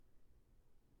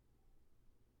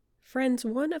Friends,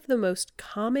 one of the most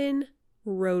common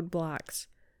roadblocks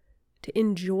to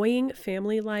enjoying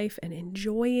family life and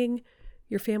enjoying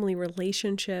your family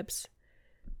relationships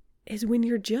is when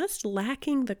you're just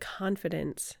lacking the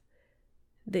confidence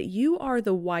that you are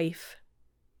the wife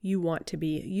you want to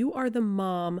be. You are the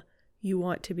mom you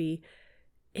want to be.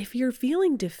 If you're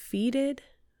feeling defeated,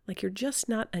 like you're just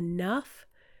not enough,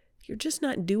 you're just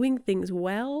not doing things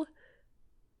well,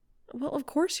 well, of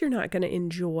course you're not going to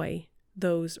enjoy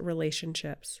those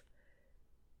relationships.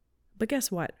 But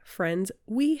guess what, friends?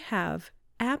 We have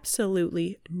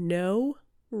absolutely no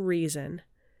reason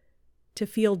to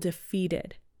feel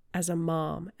defeated as a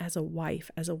mom, as a wife,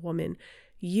 as a woman.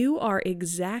 You are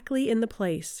exactly in the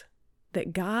place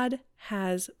that God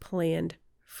has planned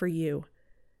for you.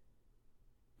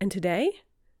 And today,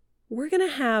 we're going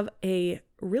to have a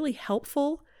really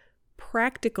helpful,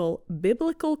 practical,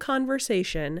 biblical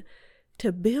conversation to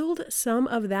build some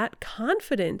of that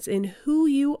confidence in who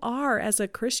you are as a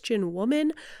Christian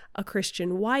woman, a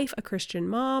Christian wife, a Christian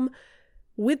mom,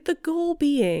 with the goal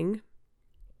being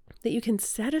that you can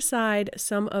set aside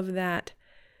some of that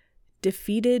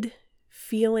defeated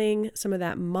feeling, some of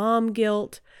that mom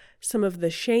guilt, some of the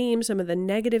shame, some of the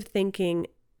negative thinking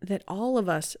that all of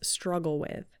us struggle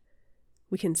with.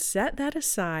 We can set that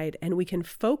aside and we can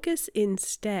focus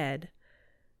instead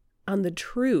on the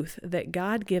truth that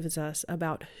God gives us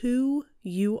about who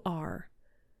you are,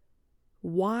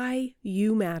 why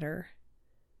you matter,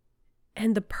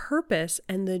 and the purpose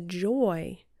and the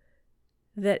joy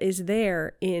that is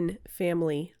there in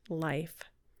family life.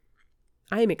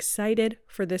 I am excited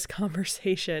for this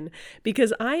conversation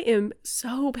because I am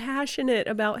so passionate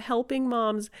about helping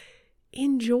moms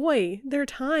enjoy their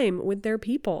time with their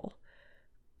people.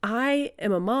 I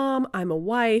am a mom, I'm a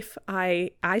wife,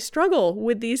 I struggle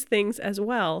with these things as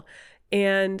well.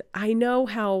 And I know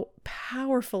how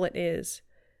powerful it is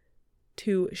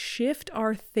to shift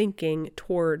our thinking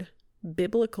toward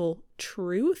biblical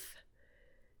truth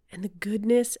and the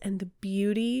goodness and the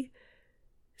beauty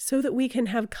so that we can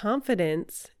have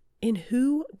confidence in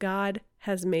who God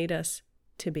has made us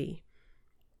to be.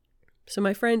 So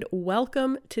my friend,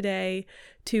 welcome today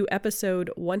to episode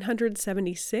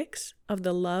 176 of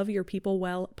the Love Your People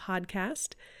Well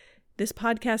podcast. This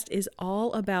podcast is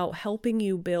all about helping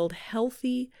you build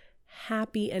healthy,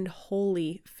 happy, and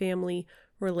holy family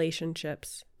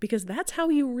relationships, because that's how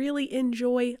you really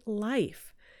enjoy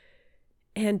life.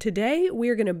 And today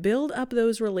we're going to build up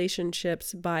those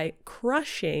relationships by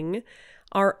crushing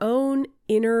our own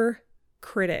inner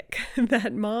critic,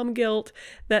 that mom guilt,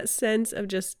 that sense of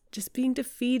just being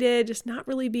defeated, just not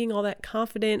really being all that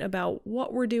confident about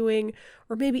what we're doing,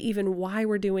 or maybe even why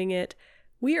we're doing it.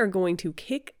 We are going to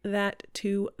kick that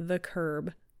to the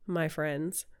curb, my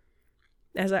friends.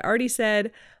 As I already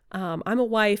said, I'm a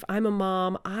wife, I'm a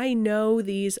mom. I know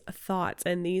these thoughts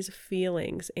and these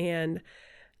feelings, and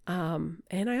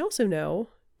I also know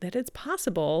that it's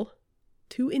possible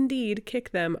to indeed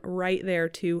kick them right there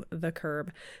to the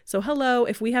curb. So hello,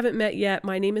 if we haven't met yet,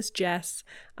 my name is Jess.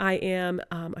 I am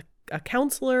a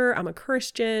counselor, I'm a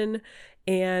Christian,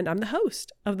 and I'm the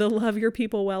host of the Love Your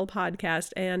People Well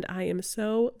podcast, and I am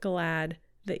so glad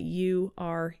that you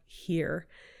are here.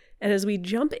 And as we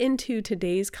jump into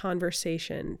today's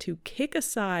conversation to kick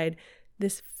aside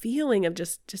this feeling of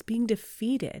just being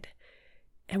defeated,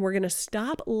 and we're going to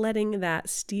stop letting that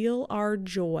steal our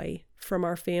joy from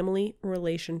our family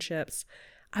relationships,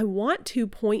 I want to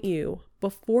point you,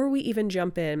 before we even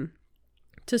jump in,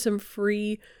 to some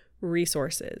free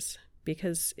resources.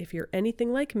 Because if you're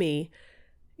anything like me,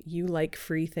 you like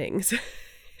free things.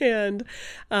 And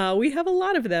we have a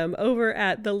lot of them over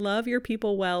at the Love Your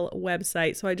People Well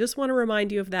website. So I just want to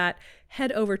remind you of that.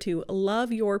 Head over to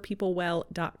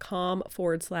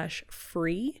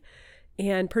loveyourpeoplewell.com/free.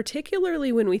 And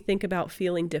particularly when we think about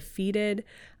feeling defeated,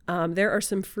 there are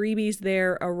some freebies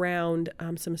there around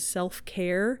some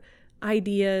self-care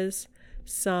ideas,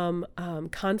 some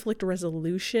conflict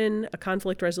resolution, a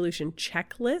conflict resolution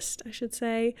checklist, I should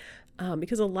say,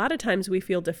 because a lot of times we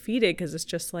feel defeated because it's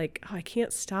just like, oh, I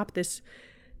can't stop this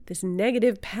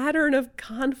negative pattern of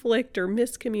conflict or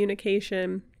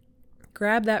miscommunication.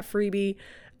 Grab that freebie.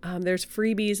 There's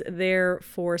freebies there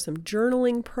for some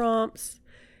journaling prompts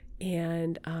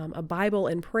and a Bible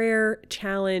and prayer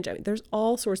challenge. I mean, there's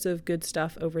all sorts of good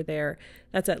stuff over there.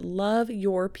 That's at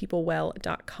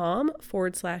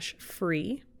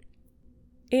loveyourpeoplewell.com/free.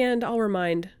 And I'll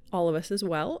remind all of us as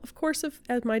well, of course,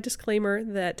 as my disclaimer,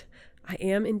 that I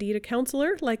am indeed a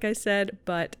counselor, like I said,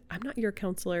 but I'm not your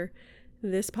counselor.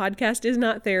 This podcast is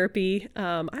not therapy.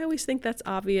 I always think that's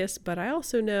obvious, but I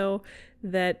also know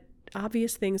that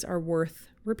obvious things are worth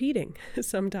repeating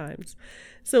sometimes.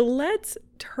 So let's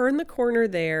turn the corner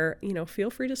there. Feel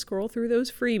free to scroll through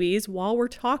those freebies while we're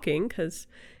talking, because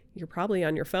you're probably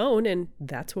on your phone, and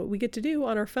that's what we get to do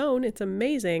on our phone. It's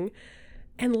amazing.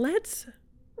 And let's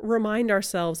remind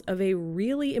ourselves of a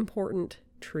really important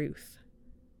truth,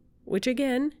 which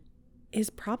again is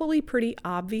probably pretty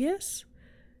obvious,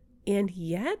 and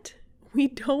yet we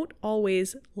don't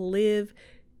always live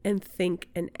and think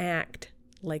and act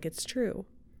like it's true.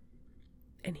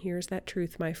 And here's that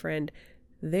truth, my friend.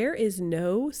 There is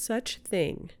no such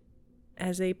thing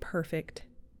as a perfect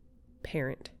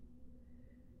parent.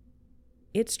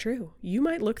 It's true. You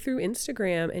might look through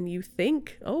Instagram and you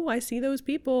think, oh, I see those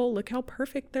people. Look how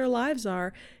perfect their lives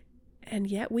are. And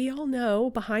yet we all know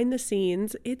behind the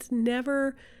scenes, it's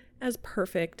never as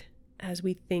perfect as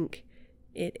we think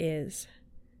it is.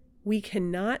 We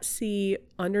cannot see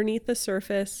underneath the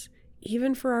surface,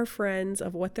 even for our friends,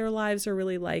 of what their lives are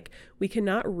really like. We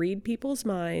cannot read people's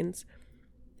minds.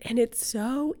 And it's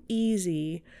so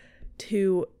easy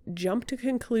to jump to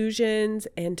conclusions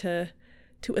and to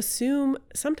assume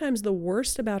sometimes the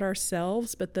worst about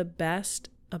ourselves, but the best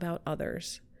about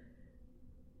others.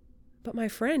 But my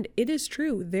friend, it is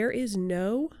true. There is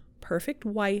no perfect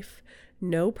wife,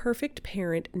 no perfect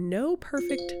parent, no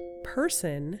perfect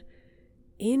person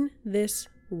in this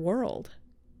world.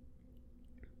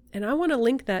 And I want to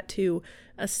link that to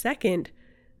a second,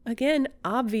 again,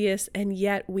 obvious, and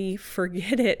yet we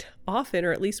forget it often,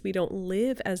 or at least we don't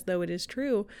live as though it is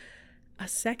true. A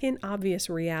second obvious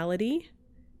reality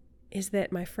is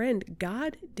that, my friend,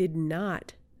 God did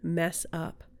not mess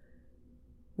up.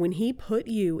 When He put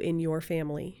you in your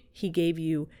family, He gave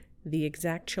you the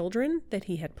exact children that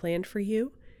He had planned for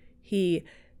you. He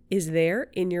is there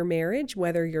in your marriage,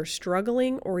 whether you're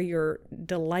struggling or you're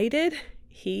delighted.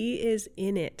 He is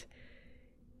in it.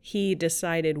 He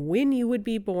decided when you would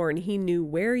be born. He knew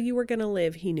where you were going to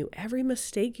live. He knew every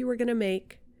mistake you were going to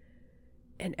make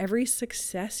and every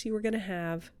success you were going to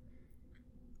have.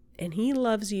 And He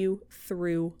loves you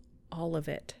through all of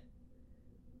it.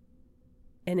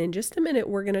 And in just a minute,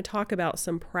 we're going to talk about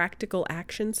some practical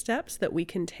action steps that we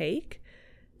can take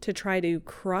to try to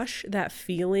crush that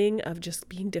feeling of just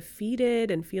being defeated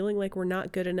and feeling like we're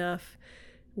not good enough.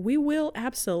 We will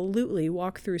absolutely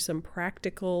walk through some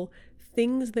practical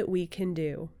things that we can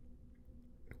do.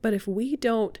 But if we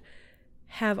don't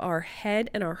have our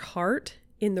head and our heart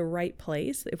in the right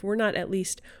place, if we're not at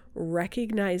least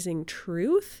recognizing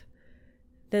truth,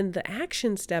 then the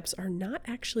action steps are not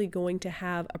actually going to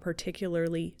have a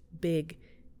particularly big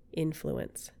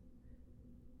influence.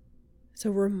 So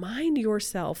remind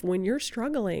yourself when you're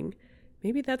struggling,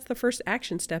 maybe that's the first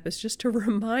action step, is just to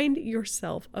remind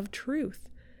yourself of truth.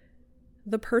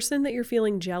 The person that you're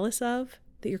feeling jealous of,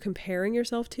 that you're comparing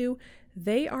yourself to,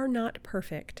 they are not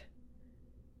perfect.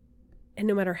 And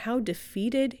no matter how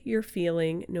defeated you're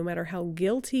feeling, no matter how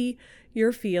guilty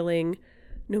you're feeling,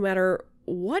 no matter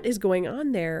what is going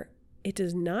on there, it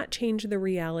does not change the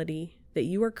reality that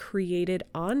you are created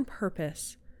on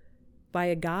purpose by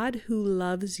a God who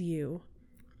loves you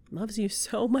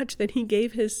so much that He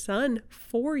gave His Son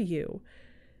for you.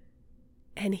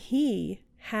 And He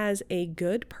has a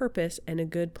good purpose and a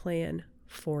good plan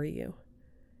for you.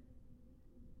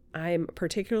 I'm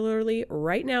particularly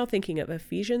right now thinking of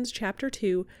Ephesians chapter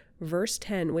 2, verse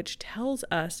 10, which tells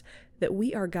us that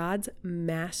we are God's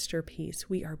masterpiece.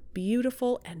 We are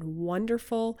beautiful and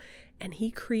wonderful, and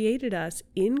He created us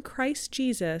in Christ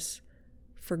Jesus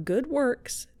for good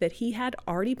works that He had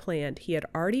already planned. He had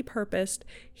already purposed.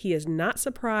 He is not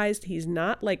surprised. He's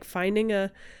not like finding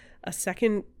a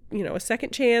second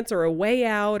chance or a way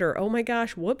out, or, oh my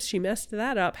gosh, whoops, she messed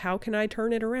that up. How can I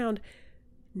turn it around?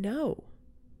 No.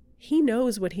 He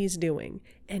knows what He's doing,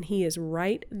 and He is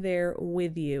right there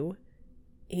with you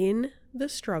in the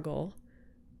struggle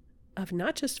of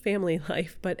not just family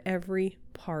life, but every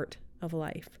part of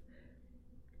life.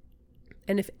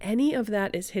 And if any of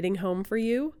that is hitting home for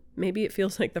you, maybe it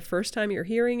feels like the first time you're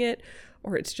hearing it,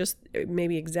 or it's just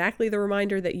maybe exactly the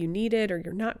reminder that you needed, or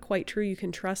you're not quite sure you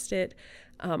can trust it.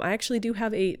 I actually do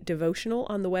have a devotional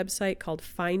on the website called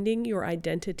Finding Your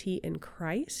Identity in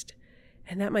Christ.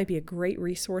 And that might be a great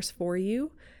resource for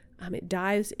you. It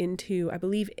dives into, I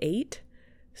believe, 8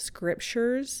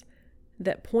 scriptures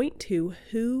that point to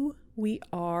who we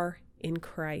are in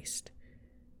Christ,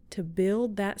 to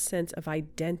build that sense of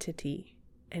identity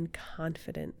and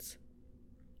confidence.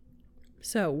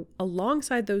 So,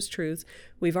 alongside those truths,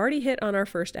 we've already hit on our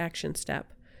first action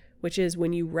step, which is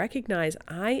when you recognize,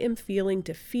 I am feeling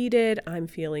defeated, I'm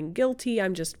feeling guilty,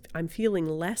 I'm feeling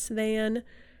less than.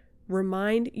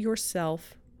 Remind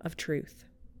yourself of truth.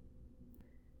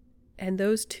 And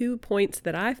those 2 points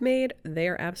that I've made,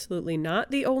 they're absolutely not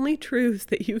the only truths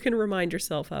that you can remind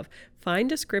yourself of.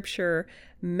 Find a scripture,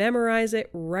 memorize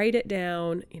it, write it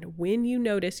down. When you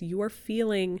notice you are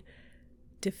feeling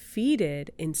defeated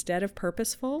instead of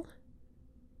purposeful,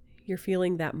 you're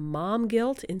feeling that mom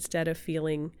guilt instead of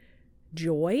feeling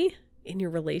joy in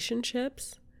your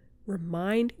relationships,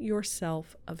 remind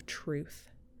yourself of truth.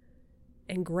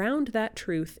 And ground that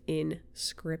truth in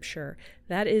scripture.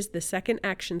 That is the second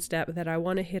action step that I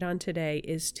want to hit on today,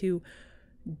 is to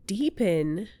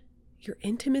deepen your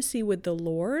intimacy with the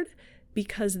Lord,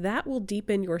 because that will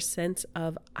deepen your sense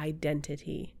of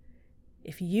identity.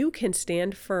 If you can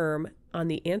stand firm on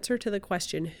the answer to the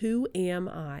question, who am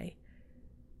I?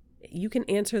 You can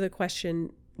answer the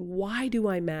question, why do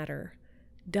I matter?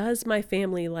 Does my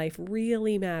family life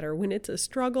really matter when it's a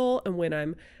struggle and when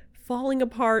I'm falling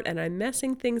apart and I'm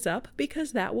messing things up?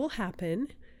 Because that will happen.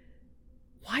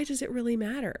 Why does it really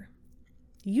matter?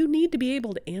 You need to be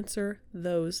able to answer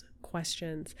those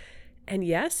questions. And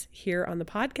yes, here on the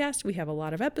podcast, we have a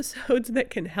lot of episodes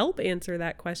that can help answer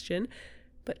that question.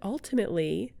 But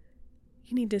ultimately,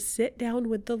 you need to sit down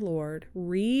with the Lord,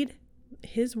 read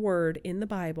His word in the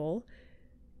Bible,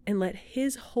 and let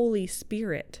His Holy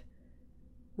Spirit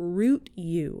root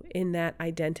you in that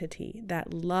identity,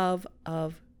 that love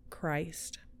of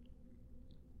Christ.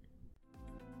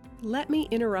 Let me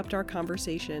interrupt our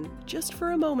conversation just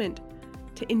for a moment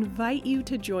to invite you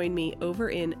to join me over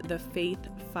in the Faith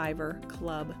Fiver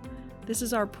Club. This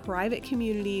is our private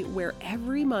community where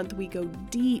every month we go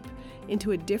deep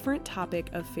into a different topic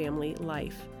of family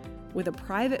life. With a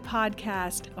private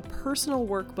podcast, a personal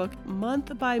workbook,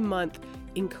 month by month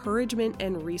encouragement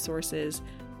and resources.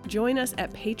 Join us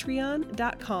at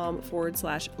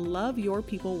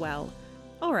patreon.com/loveyourpeoplewell.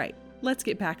 All right, let's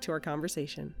get back to our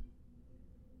conversation.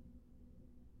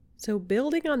 So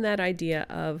building on that idea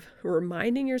of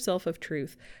reminding yourself of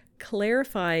truth,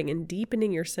 clarifying and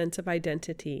deepening your sense of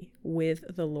identity with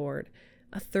the Lord,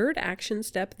 a third action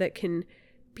step that can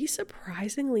be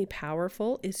surprisingly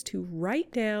powerful is to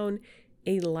write down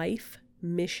a life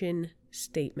mission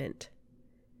statement.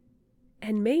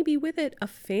 And maybe with it, a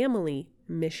family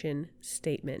mission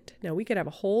statement. Now, we could have a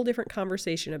whole different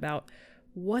conversation about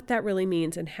what that really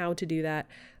means and how to do that.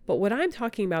 But what I'm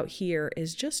talking about here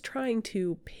is just trying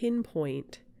to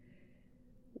pinpoint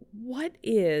what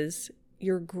is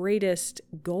your greatest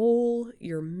goal,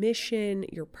 your mission,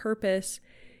 your purpose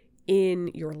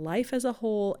in your life as a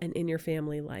whole and in your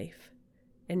family life.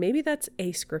 And maybe that's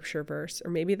a scripture verse,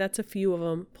 or maybe that's a few of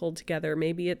them pulled together.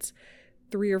 Maybe it's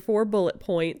 3 or 4 bullet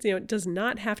points. It does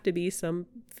not have to be some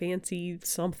fancy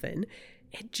something.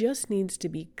 It just needs to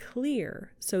be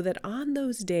clear so that on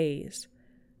those days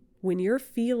when you're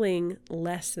feeling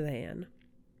less than,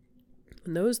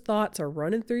 when those thoughts are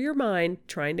running through your mind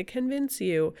trying to convince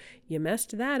you, you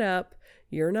messed that up,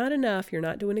 you're not enough, you're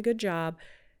not doing a good job,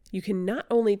 you can not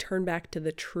only turn back to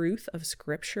the truth of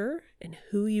Scripture and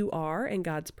who you are and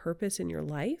God's purpose in your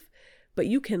life, but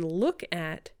you can look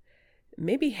at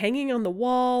maybe hanging on the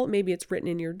wall, maybe it's written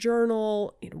in your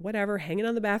journal, whatever, hanging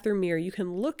on the bathroom mirror. You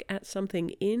can look at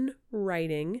something in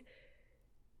writing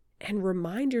and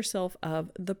remind yourself of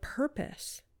the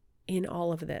purpose in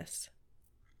all of this.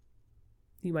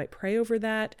 You might pray over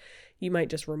that. You might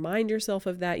just remind yourself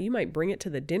of that. You might bring it to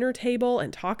the dinner table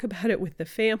and talk about it with the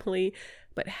family.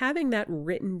 But having that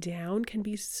written down can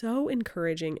be so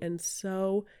encouraging and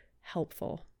so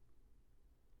helpful.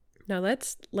 Now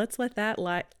let's let that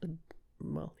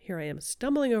well, here I am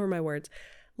stumbling over my words.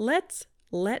 Let's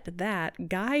let that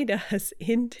guide us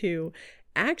into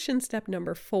action step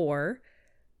number 4,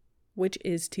 which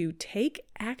is to take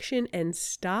action and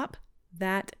stop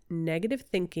that negative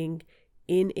thinking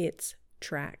in its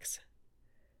tracks.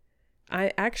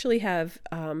 I actually have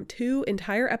 2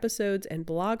 entire episodes and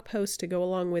blog posts to go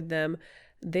along with them.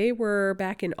 They were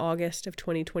back in August of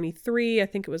 2023. I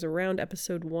think it was around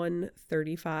episode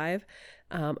 135,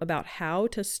 about how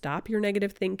to stop your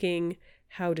negative thinking,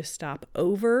 how to stop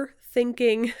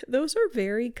overthinking. Those are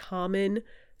very common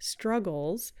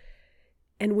struggles.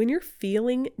 And when you're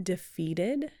feeling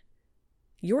defeated,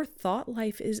 your thought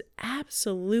life is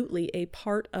absolutely a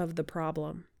part of the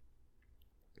problem.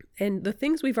 And the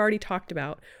things we've already talked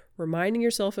about, reminding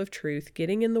yourself of truth,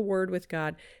 getting in the Word with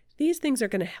God, these things are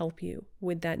going to help you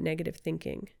with that negative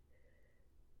thinking.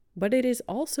 But it is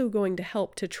also going to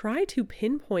help to try to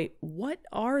pinpoint what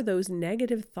are those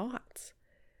negative thoughts.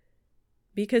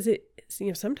 Because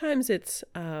sometimes it's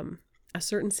a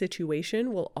certain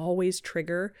situation will always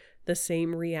trigger the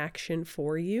same reaction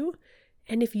for you.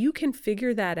 And if you can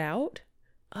figure that out,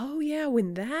 oh yeah,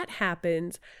 when that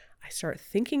happens, I start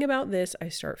thinking about this, I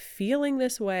start feeling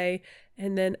this way,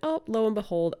 and then, oh, lo and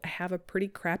behold, I have a pretty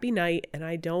crappy night and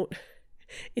I don't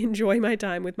enjoy my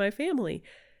time with my family.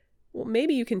 Well,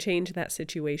 maybe you can change that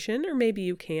situation, or maybe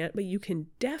you can't, but you can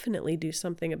definitely do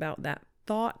something about that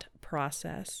thought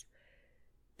process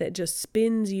that just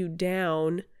spins you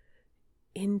down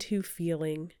into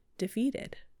feeling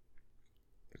defeated.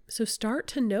 So start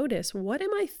to notice, what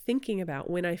am I thinking about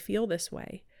when I feel this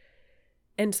way?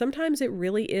 And sometimes it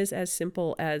really is as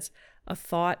simple as a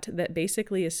thought that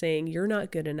basically is saying, you're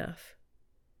not good enough.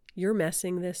 You're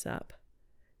messing this up.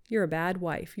 You're a bad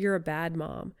wife. You're a bad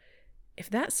mom. If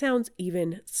that sounds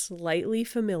even slightly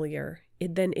familiar,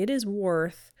 then it is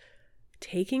worth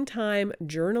taking time,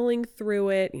 journaling through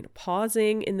it,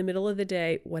 pausing in the middle of the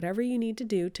day, whatever you need to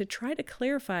do to try to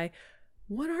clarify,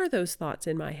 what are those thoughts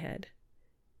in my head?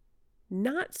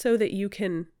 Not so that you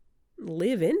can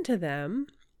live into them,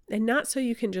 and not so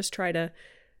you can just try to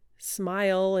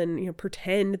smile and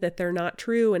pretend that they're not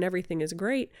true and everything is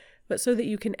great, but so that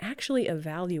you can actually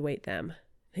evaluate them,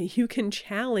 that you can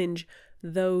challenge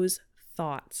those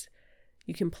thoughts.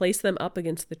 You can place them up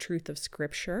against the truth of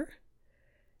Scripture.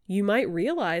 You might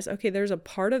realize, okay, there's a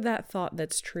part of that thought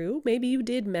that's true. Maybe you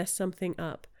did mess something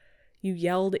up. You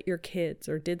yelled at your kids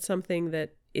or did something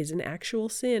that is an actual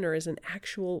sin or is an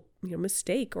actual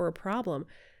mistake or a problem.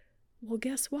 Well,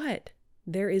 guess what?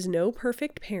 There is no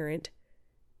perfect parent.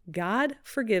 God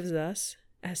forgives us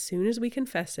as soon as we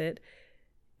confess it,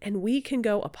 and we can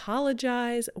go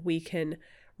apologize, we can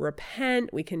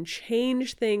repent, we can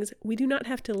change things. We do not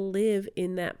have to live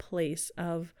in that place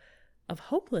of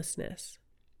hopelessness.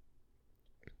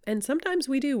 And sometimes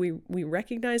we do. We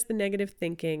recognize the negative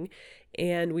thinking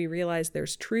and we realize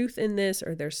there's truth in this,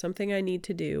 or there's something I need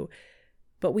to do.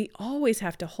 But we always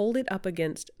have to hold it up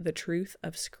against the truth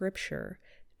of Scripture,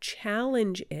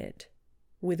 challenge it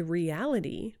with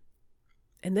reality,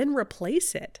 and then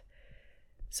replace it.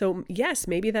 So yes,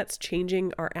 maybe that's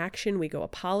changing our action. We go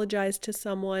apologize to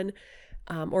someone,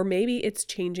 or maybe it's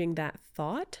changing that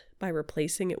thought by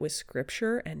replacing it with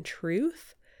Scripture and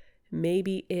truth.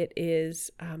 Maybe it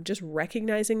is just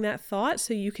recognizing that thought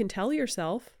so you can tell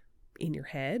yourself in your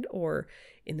head or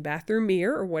in the bathroom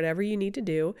mirror or whatever you need to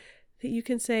do, that you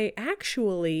can say,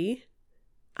 actually,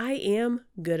 I am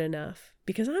good enough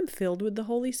because I'm filled with the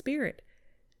Holy Spirit.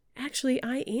 Actually,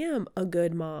 I am a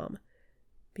good mom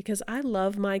because I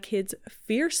love my kids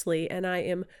fiercely and I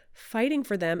am fighting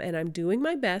for them and I'm doing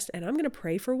my best, and I'm going to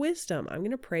pray for wisdom. I'm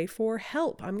going to pray for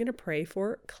help. I'm going to pray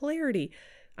for clarity.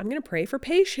 I'm going to pray for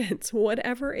patience,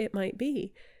 whatever it might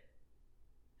be.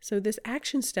 So this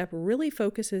action step really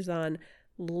focuses on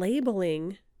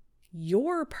labeling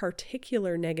your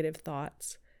particular negative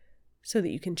thoughts so that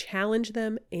you can challenge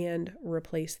them and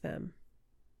replace them.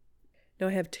 Now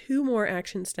I have 2 more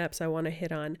action steps I want to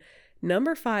hit on.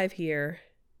 Number 5 here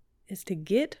is to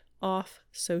get off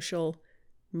social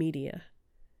media.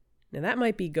 Now that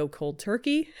might be go cold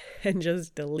turkey and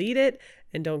just delete it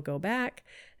and don't go back.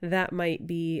 That might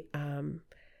be,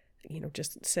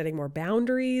 just setting more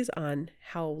boundaries on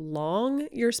how long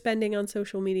you're spending on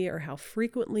social media or how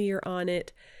frequently you're on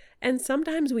it. And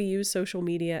sometimes we use social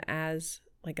media as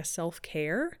like a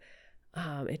self-care.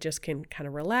 It just can kind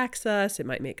of relax us. It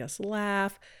might make us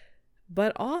laugh.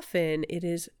 But often it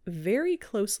is very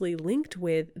closely linked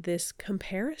with this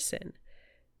comparison,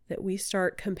 that we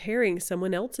start comparing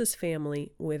someone else's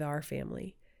family with our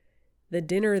family. The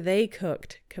dinner they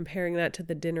cooked, comparing that to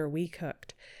the dinner we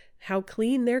cooked. How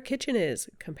clean their kitchen is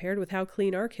compared with how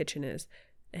clean our kitchen is.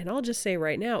 And I'll just say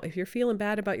right now, if you're feeling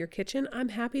bad about your kitchen, I'm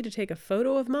happy to take a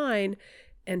photo of mine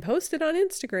and post it on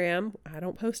Instagram. I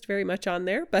don't post very much on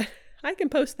there, but I can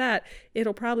post that.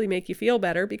 It'll probably make you feel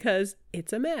better because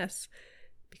it's a mess.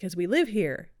 Because we live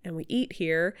here and we eat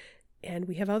here and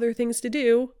we have other things to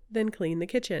do than clean the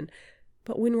kitchen.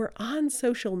 But when we're on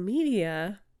social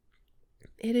media,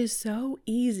 it is so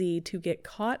easy to get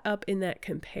caught up in that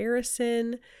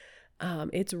comparison.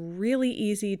 It's really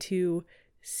easy to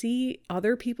see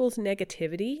other people's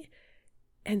negativity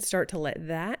and start to let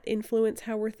that influence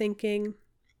how we're thinking.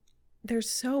 There's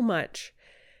so much,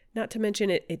 not to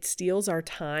mention it steals our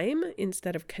time.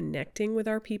 Instead of connecting with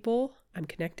our people, I'm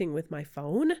connecting with my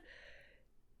phone.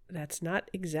 That's not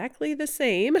exactly the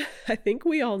same. I think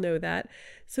we all know that.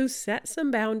 So set some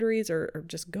boundaries or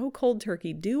just go cold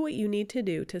turkey. Do what you need to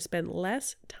do to spend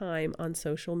less time on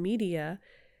social media,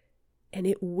 and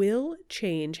it will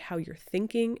change how you're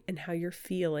thinking and how you're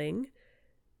feeling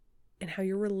and how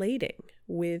you're relating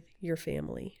with your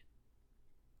family.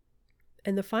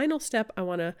 And the final step I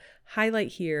want to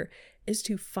highlight here is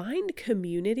to find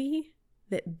community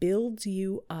that builds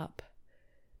you up.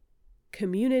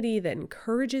 community that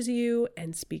encourages you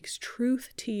and speaks truth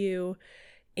to you.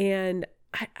 And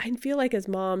I feel like as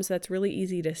moms, that's really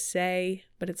easy to say,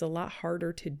 but it's a lot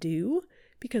harder to do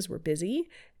because we're busy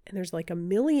and there's like a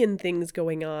million things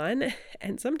going on.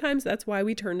 And sometimes that's why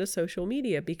we turn to social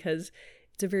media, because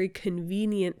it's a very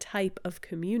convenient type of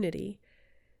community.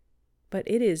 But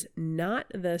it is not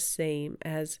the same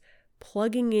as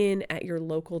plugging in at your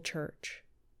local church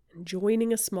and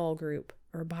joining a small group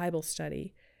or a Bible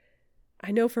study.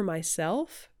 I know for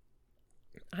myself,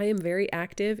 I am very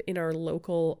active in our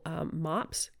local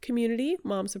MOPS community,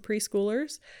 Moms of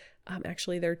Preschoolers.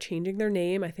 Actually, they're changing their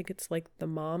name. I think it's like the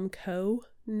Mom Co.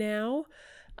 now.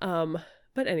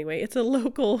 But anyway, it's a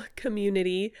local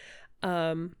community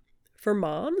for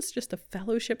moms, just a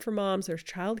fellowship for moms. There's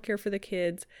childcare for the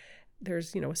kids.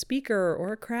 There's, a speaker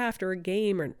or a craft or a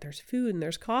game, or there's food and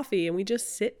there's coffee, and we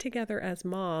just sit together as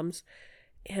moms.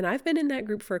 And I've been in that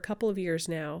group for a couple of years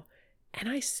now. And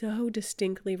I so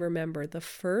distinctly remember the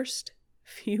first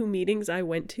few meetings I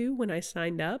went to when I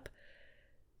signed up.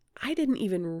 I didn't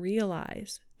even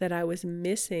realize that I was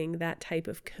missing that type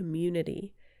of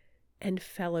community and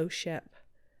fellowship,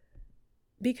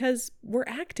 because we're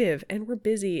active and we're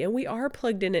busy and we are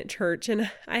plugged in at church. And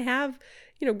I have,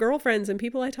 girlfriends and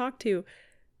people I talk to,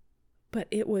 but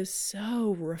it was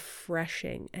so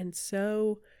refreshing and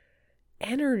so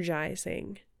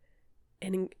energizing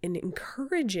and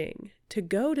encouraging to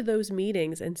go to those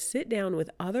meetings and sit down with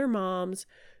other moms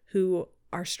who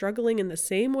are struggling in the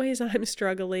same ways I'm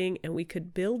struggling, and we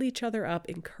could build each other up,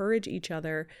 encourage each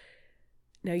other.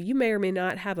 Now, you may or may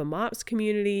not have a MOPS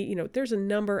community. There's a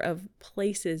number of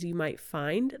places you might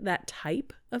find that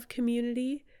type of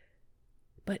community,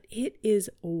 but it is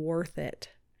worth it.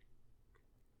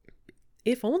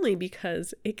 If only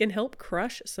because it can help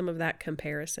crush some of that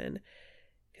comparison,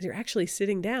 because you're actually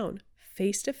sitting down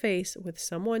face to face with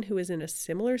someone who is in a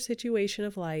similar situation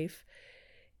of life,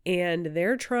 and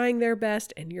they're trying their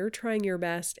best and you're trying your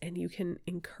best, and you can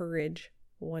encourage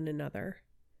one another.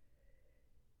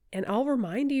 And I'll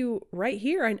remind you right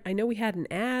here, I know we had an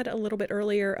ad a little bit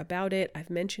earlier about it. I've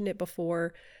mentioned it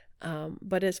before.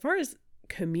 But as far as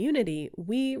community,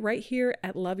 we right here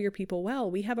at Love Your People Well,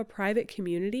 we have a private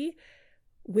community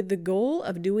with the goal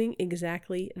of doing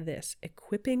exactly this: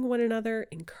 equipping one another,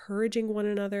 encouraging one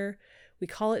another. We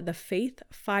call it the Faith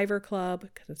Fiver Club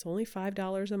because it's only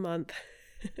 $5 a month.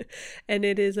 And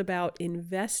it is about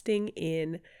investing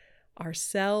in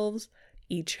ourselves,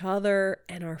 each other,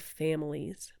 and our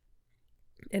families.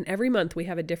 And every month we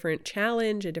have a different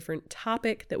challenge, a different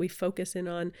topic that we focus in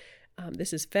on.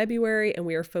 This is February, and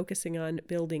we are focusing on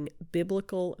building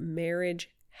biblical marriage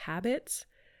habits.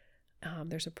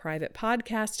 There's a private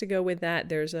podcast to go with that.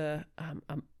 There's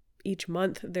each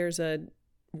month there's a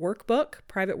workbook,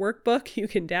 private workbook you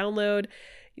can download,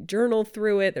 journal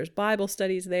through it. There's Bible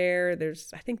studies there.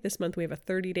 I think this month we have a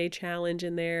 30-day challenge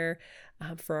in there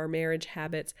for our marriage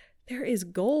habits. There is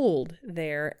gold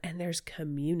there, and there's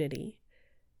community.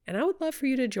 And I would love for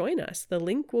you to join us. The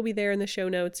link will be there in the show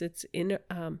notes. It's in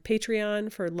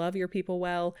Patreon for Love Your People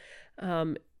Well.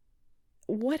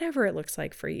 Whatever it looks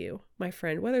like for you, my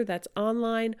friend, whether that's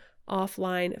online,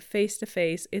 offline,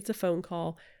 face-to-face, it's a phone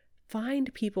call.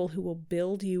 Find people who will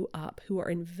build you up, who are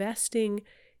investing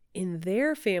in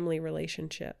their family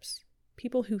relationships,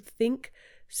 people who think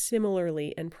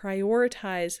similarly and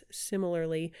prioritize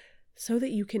similarly so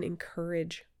that you can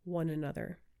encourage one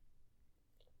another.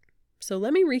 So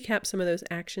let me recap some of those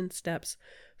action steps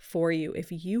for you.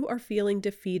 If you are feeling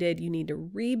defeated, you need to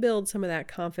rebuild some of that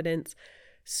confidence.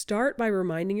 Start by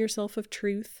reminding yourself of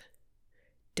truth.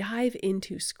 Dive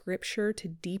into scripture to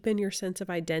deepen your sense of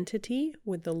identity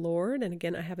with the Lord. And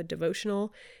again, I have a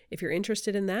devotional, if you're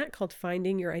interested in that, called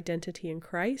Finding Your Identity in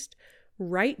Christ.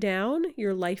 Write down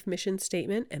your life mission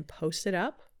statement and post it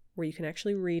up where you can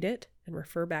actually read it and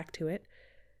refer back to it.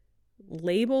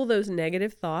 Label those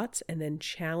negative thoughts and then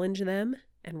challenge them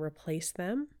and replace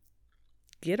them.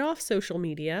 Get off social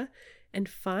media and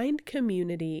find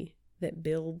community that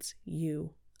builds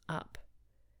you up.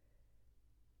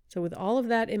 So with all of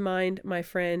that in mind, my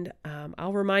friend,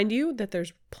 I'll remind you that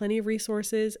there's plenty of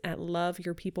resources at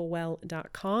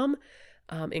loveyourpeoplewell.com,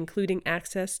 including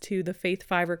access to the Faith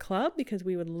Fiver Club, because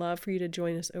we would love for you to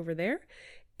join us over there.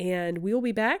 And we'll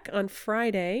be back on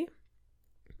Friday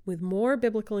with more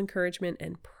biblical encouragement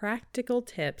and practical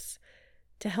tips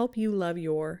to help you love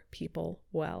your people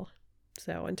well.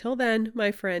 So until then,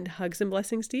 my friend, hugs and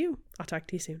blessings to you. I'll talk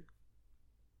to you soon.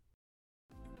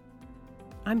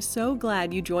 I'm so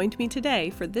glad you joined me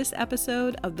today for this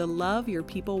episode of the Love Your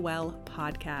People Well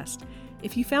podcast.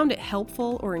 If you found it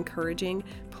helpful or encouraging,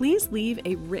 please leave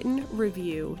a written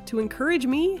review to encourage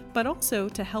me, but also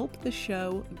to help the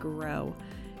show grow.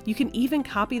 You can even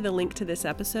copy the link to this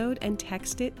episode and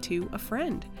text it to a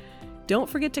friend. Don't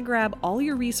forget to grab all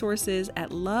your resources at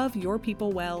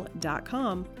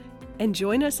loveyourpeoplewell.com and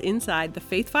join us inside the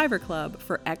Faith Fiverr Club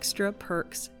for extra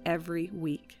perks every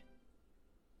week.